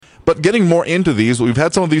getting more into these, we've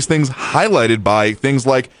had some of these things highlighted by things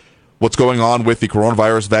like what's going on with the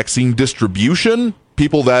coronavirus vaccine distribution.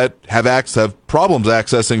 People that have problems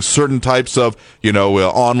accessing certain types of,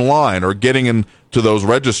 online or getting into those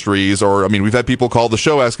registries. Or, we've had people call the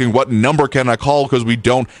show asking, what number can I call because we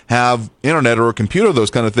don't have internet or a computer, those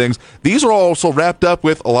kind of things. These are also wrapped up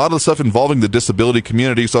with a lot of the stuff involving the disability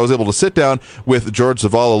community. So I was able to sit down with George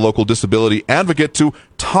Zavala, a local disability advocate, to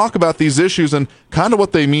talk about these issues and kind of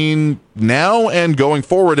what they mean now and going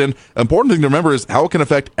forward. And an important thing to remember is how it can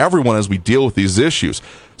affect everyone as we deal with these issues.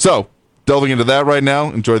 So, delving into that right now,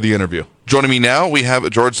 enjoy the interview. Joining me now, we have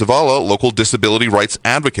George Zavala, local disability rights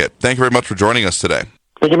advocate. Thank you very much for joining us today.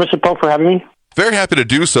 Thank you, Mr. Pope, for having me. Very happy to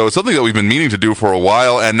do so. It's something that we've been meaning to do for a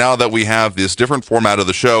while, and now that we have this different format of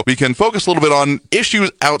the show, we can focus a little bit on issues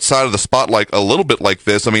outside of the spotlight a little bit like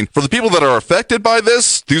this. For the people that are affected by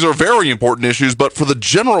this, these are very important issues, but for the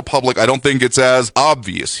general public, I don't think it's as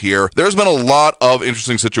obvious here. There's been a lot of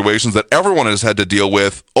interesting situations that everyone has had to deal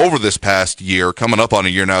with over this past year, coming up on a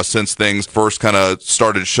year now since things first kind of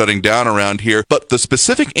started shutting down around here. But the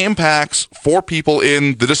specific impacts for people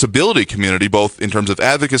in the disability community, both in terms of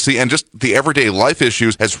advocacy and just the everyday life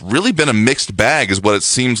issues, has really been a mixed bag, is what it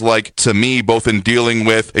seems like to me, both in dealing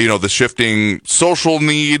with, the shifting social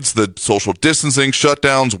needs, the social distancing,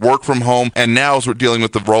 shutdowns, work from home, and now as we're dealing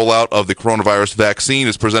with the rollout of the coronavirus vaccine,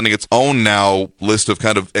 is presenting its own now list of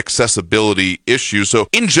kind of accessibility issues. So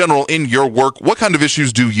in general, in your work, what kind of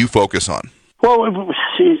issues do you focus on? Well,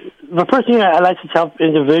 the first thing I like to tell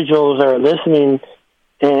individuals that are listening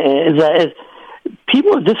is that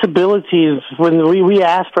people with disabilities, when we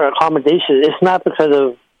ask for accommodation, it's not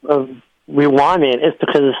because of we want it, it's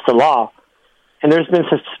because it's the law. And there's been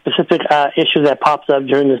some specific issues that popped up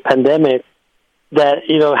during this pandemic that,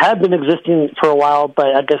 have been existing for a while,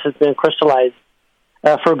 but I guess it's been crystallized.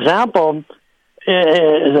 For example,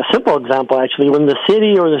 as a simple example, actually, when the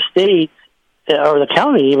city or the state or the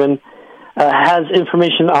county even has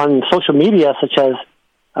information on social media, such as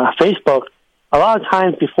Facebook, a lot of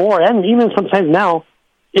times before, and even sometimes now,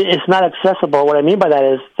 it's not accessible. What I mean by that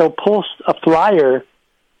is they'll post a flyer,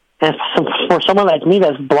 and for someone like me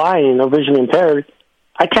that's blind or visually impaired,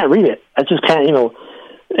 I can't read it. I just can't,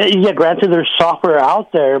 Yeah, granted, there's software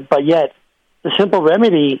out there, but yet the simple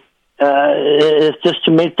remedy is just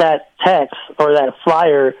to make that text or that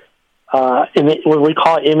flyer what we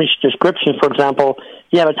call image description. For example,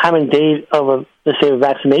 you have a time and date of let's say a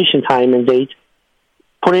vaccination time and date.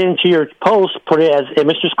 Put it into your post, put it as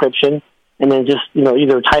image description, and then just,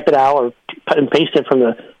 either type it out or cut and paste it from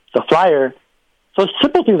the flyer. So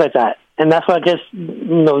simple things like that. And that's why I guess,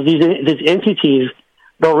 these entities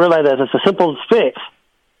don't realize that it's a simple fix,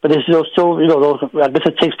 but it's still, I guess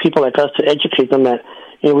it takes people like us to educate them that,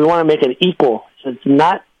 we want to make it equal. It's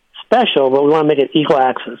not special, but we want to make it equal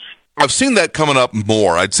access. I've seen that coming up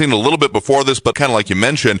more. I'd seen it a little bit before this, but kind of like you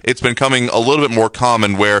mentioned, it's been coming a little bit more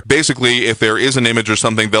common where basically if there is an image or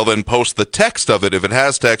something, they'll then post the text of it if it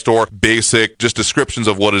has text, or basic just descriptions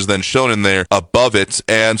of what is then shown in there above it.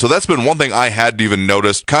 And so that's been one thing I hadn't even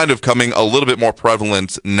noticed, kind of coming a little bit more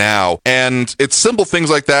prevalent now. And it's simple things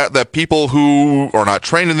like that people who are not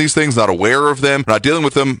trained in these things, not aware of them, not dealing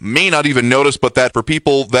with them, may not even notice, but that for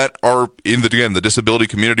people that are in the disability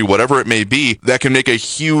community, whatever it may be, that can make a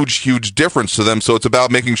huge difference to them. So it's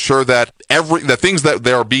about making sure that the things that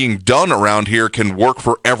are being done around here can work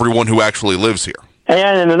for everyone who actually lives here.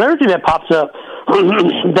 And another thing that pops up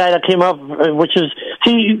that came up, which is,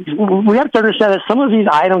 we have to understand that some of these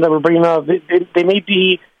items that we're bringing up, they may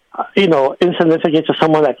be, insignificant to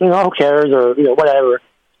someone that, who cares, or, whatever.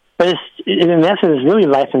 But in essence, it's really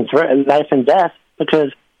life and death,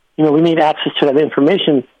 because, we need access to that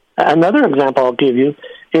information. Another example I'll give you,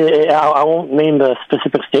 I won't name the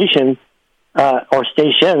specific station or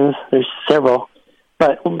stations. There's several,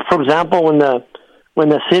 but for example, when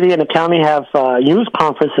the city and the county have news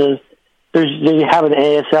conferences, they have an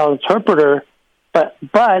ASL interpreter, but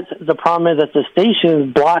the problem is that the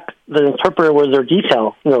stations block the interpreter with their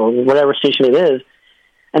detail, whatever station it is,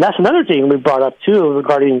 and that's another thing we brought up too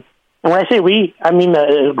regarding. And when I say we, I mean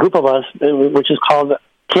a group of us, which is called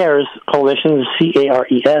CARES Coalition,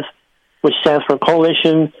 CARES, which stands for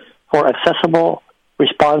Coalition for Accessible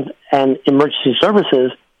Response and Emergency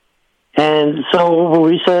Services. And so what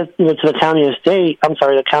we said, to the county and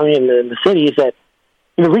the county and the city, is that,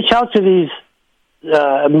 reach out to these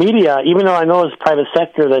media, even though I know it's private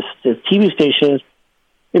sector, that's the TV stations,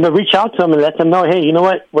 reach out to them and let them know, hey, you know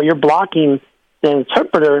what you're blocking the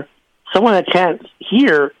interpreter, someone that can't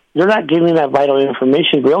hear, you're not giving that vital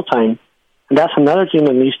information real time. And that's another thing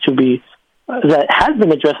that needs to be, that has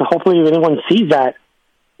been addressed, and hopefully if anyone sees that,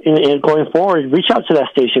 in going forward, reach out to that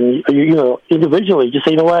station, individually. Just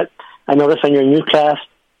say, you know what, I noticed on your newscast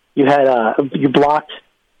you had you blocked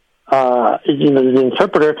the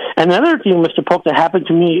interpreter. And another thing, Mr. Polk, that happened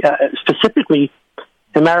to me specifically,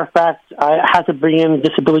 as a matter of fact, I had to bring in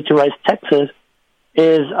Disability Rights Texas,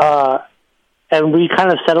 and we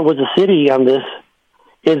kind of settled with the city on this,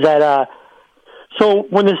 is that so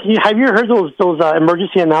when this, have you heard those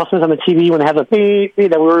emergency announcements on the TV when they have the beep,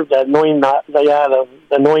 that word, the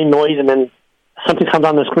annoying noise, and then something comes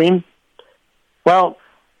on the screen? Well,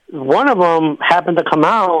 one of them happened to come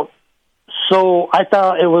out, so I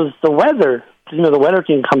thought it was the weather, because the weather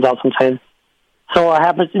thing comes out sometimes. So I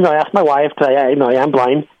happened, I asked my wife, because I am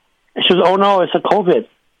blind, and she was, oh no, it's a COVID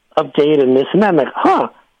update and this and that. I'm like,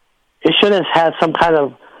 it should have had some kind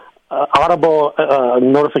of audible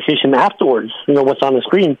notification afterwards, what's on the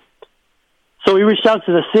screen. So we reached out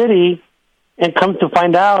to the city, and come to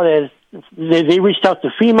find out is they reached out to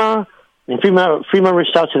FEMA, and FEMA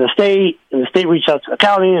reached out to the state, and the state reached out to the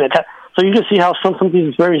county. So you can see how something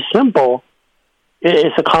is very simple.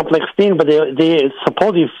 It's a complex thing, but they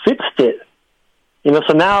supposedly fixed it.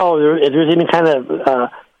 So now if there's any kind of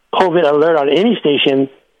COVID alert on any station,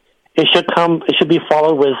 it should be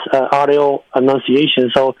followed with audio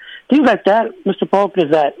annunciation. So things like that, Mr. Polk,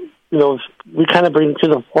 is that we kind of bring to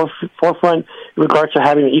the forefront in regards to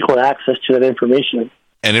having equal access to that information.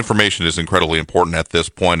 And information is incredibly important at this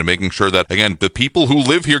point, and making sure that, again, the people who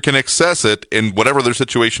live here can access it in whatever their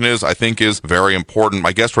situation is, I think is very important.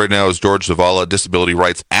 My guest right now is George Zavala, disability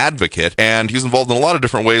rights advocate, and he's involved in a lot of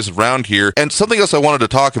different ways around here. And something else I wanted to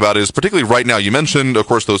talk about is, particularly right now, you mentioned, of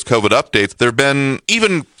course, those COVID updates. There have been,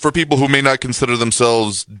 even for people who may not consider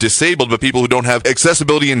themselves disabled, but people who don't have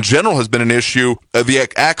accessibility in general has been an issue, the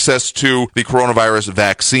access to the coronavirus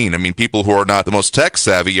vaccine. I mean, people who are not the most tech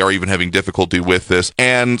savvy are even having difficulty with this.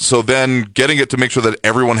 And so then getting it to make sure that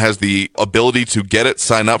everyone has the ability to get it,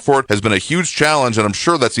 sign up for it, has been a huge challenge, and I'm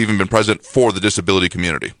sure that's even been present for the disability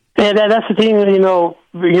community. Yeah, that's the thing.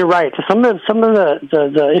 You're right. Some of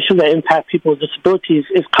the issues that impact people with disabilities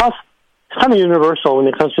is kind of universal when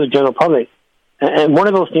it comes to the general public. And one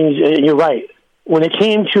of those things, you're right. When it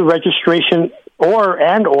came to registration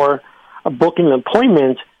or booking an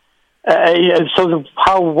appointment, so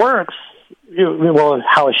how it works.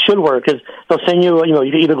 How it should work is they'll send you, you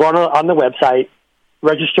either go on the website,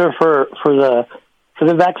 register for the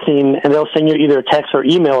vaccine, and they'll send you either a text or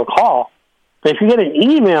email or call. But if you get an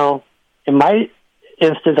email, in my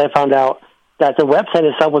instance, I found out that the website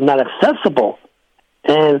itself was not accessible.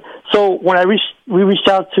 And so when we reached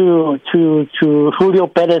out to Julio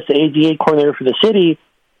Perez, the ADA coordinator for the city,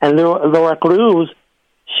 and Laura Cruz,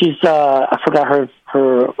 she's I forgot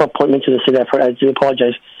her appointment to the city. I do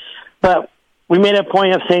apologize, but we made a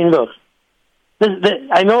point of saying, look,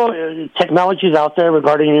 I know technology is out there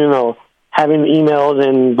regarding, having emails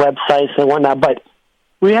and websites and whatnot, but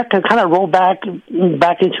we have to kind of roll back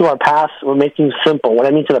into our past or make things simple. What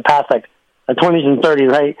I mean to the past, like the 20s and 30s,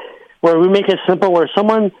 right? Where we make it simple, where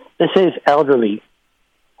someone, let's say, is elderly,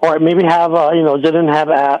 or maybe have, didn't have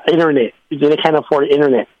internet, they can't afford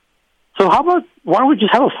internet. So why don't we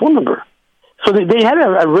just have a phone number? So they had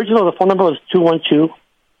the phone number was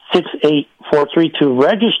 212-684-3 to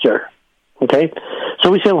register, okay? So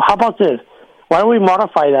we said, well, how about this? Why don't we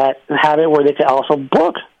modify that and have it where they can also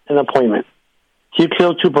book an appointment? So you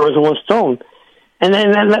kill two birds with one stone. And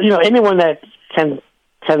then, anyone that can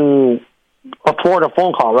afford a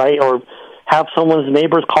phone call, right, or have someone's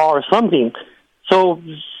neighbor's call or something. So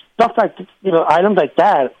stuff like, items like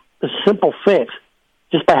that, a simple fix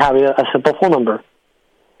just by having a simple phone number.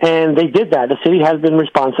 And they did that. The city has been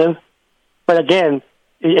responsive. But again,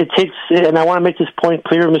 it takes, and I want to make this point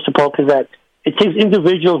clear, Mr. Polk, is that it takes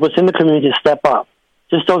individuals within the community to step up.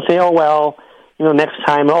 Just don't say, oh, well, next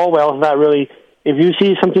time, oh, well, it's not really. If you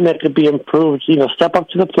see something that could be improved, step up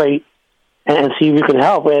to the plate and see if you can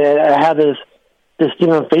help. I have this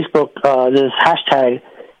on Facebook, this hashtag,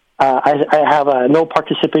 I have no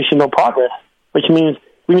participation, no progress, which means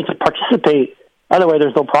we need to participate. Otherwise,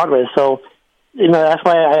 there's no progress. So, that's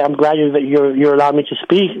why I'm glad that you're allowing me to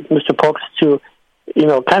speak, Mr. Polk, to,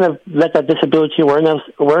 kind of let that disability awareness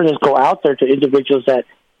go out there to individuals that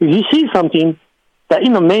if you see something that,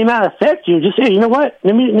 may not affect you, just say, you know what,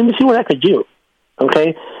 let me see what I could do.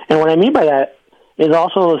 Okay? And what I mean by that is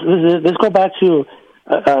also, let's go back to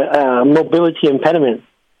mobility impediment.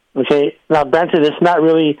 Okay? Now, granted, it's not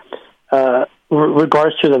really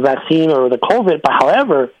regards to the vaccine or the COVID, but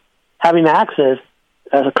however, having access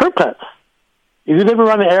to curb cuts. If you live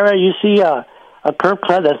around the area, you see a curb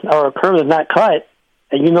cut or a curb that's not cut,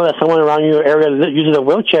 and you know that someone around your area uses a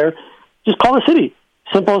wheelchair, just call the city.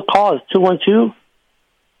 Simple as call is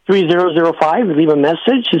 3005, leave a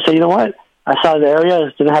message and say, you know what, I saw the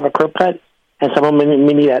area didn't have a curb cut, and someone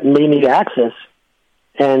may need access.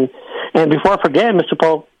 And before I forget, Mr.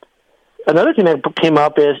 Polk, another thing that came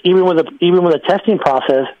up is even with the testing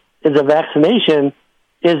process is a vaccination.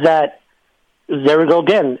 Is that there we go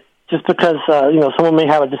again? Just because someone may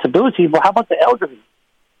have a disability, well, how about the elderly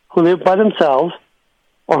who live by themselves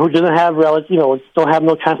or who doesn't have don't have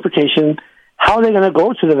no transportation? How are they going to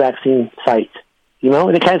go to the vaccine site?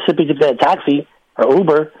 They can't simply just get a taxi or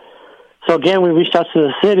Uber. So again, we reached out to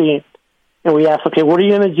the city and we asked, okay, what are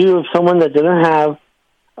you going to do if someone that doesn't have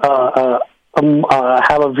a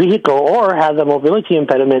vehicle or has a mobility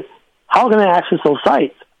impediment? How are they going to access those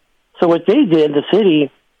sites? So what they did, the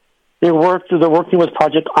city, they're working with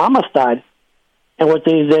Project Amistad, and what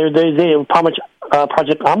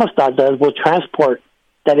Project Amistad does will transport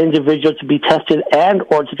that individual to be tested and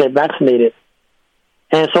or to get vaccinated.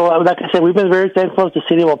 And so, like I said, we've been very thankful. The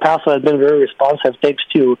city of El Paso has been very responsive, thanks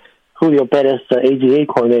to Julio Perez, the ADA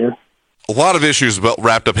coordinator. A lot of issues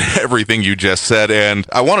wrapped up in everything you just said, and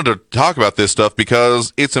I wanted to talk about this stuff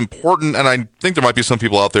because it's important, and I think there might be some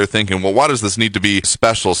people out there thinking, well, why does this need to be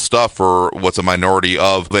special stuff for what's a minority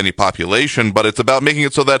of any population? But it's about making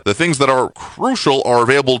it so that the things that are crucial are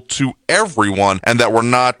available to everyone, and that we're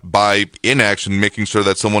not, by inaction, making sure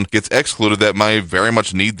that someone gets excluded that might very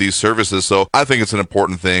much need these services. So I think it's an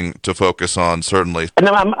important thing to focus on, certainly. And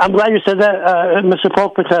I'm glad you said that, Mr.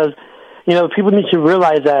 Polk, because, people need to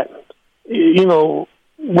realize that,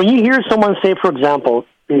 when you hear someone say, for example,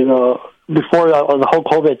 before the whole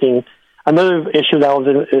COVID thing, another issue that was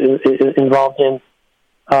involved in,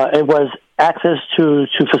 it was access to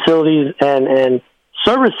facilities and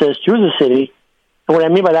services through the city. And what I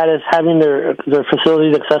mean by that is having their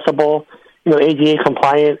facilities accessible, ADA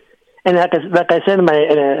compliant. And like I said in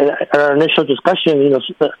our initial discussion,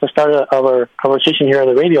 the start of our conversation here on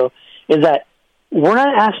the radio, is that we're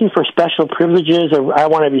not asking for special privileges or I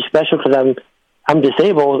want to be special because I'm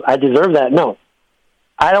disabled, I deserve that. No.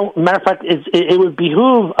 I don't. Matter of fact, it would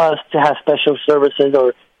behoove us to have special services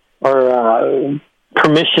or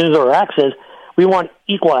permissions or access. We want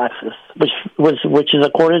equal access, which is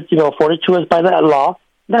afforded to us by that law.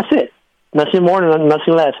 That's it. Nothing more,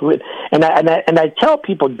 nothing less. And I tell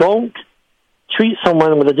people, don't treat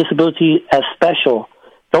someone with a disability as special.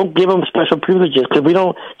 Don't give them special privileges just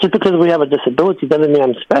because we have a disability doesn't mean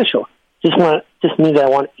I'm special. Just means that I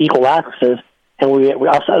want equal access, and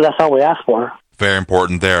that's all we ask for. Very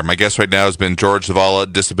important there. My guest right now has been George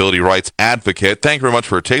Zavala, disability rights advocate. Thank you very much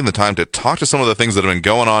for taking the time to talk to some of the things that have been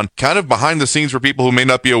going on, kind of behind the scenes for people who may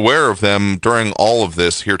not be aware of them during all of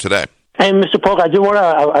this here today. And Mr. Polk, I do want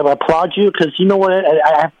to applaud you because you know what?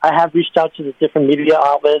 I have reached out to the different media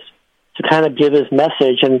outlets to kind of give this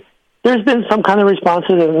message, and there's been some kind of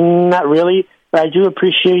responses, and not really, but I do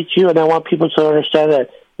appreciate you, and I want people to understand that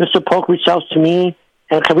Mr. Polk reached out to me,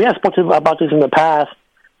 and we have spoken about this in the past,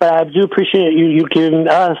 but I do appreciate you giving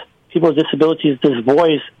us, people with disabilities, this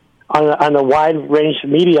voice on a wide range of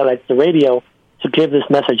media like the radio to give this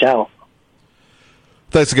message out.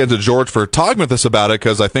 Thanks again to George for talking with us about it,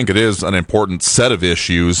 because I think it is an important set of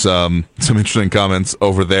issues. Some interesting comments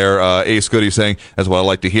over there. Ace Goody saying, that's what I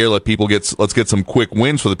like to hear. Let's get some quick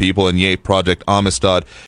wins for the people, and yay, Project Amistad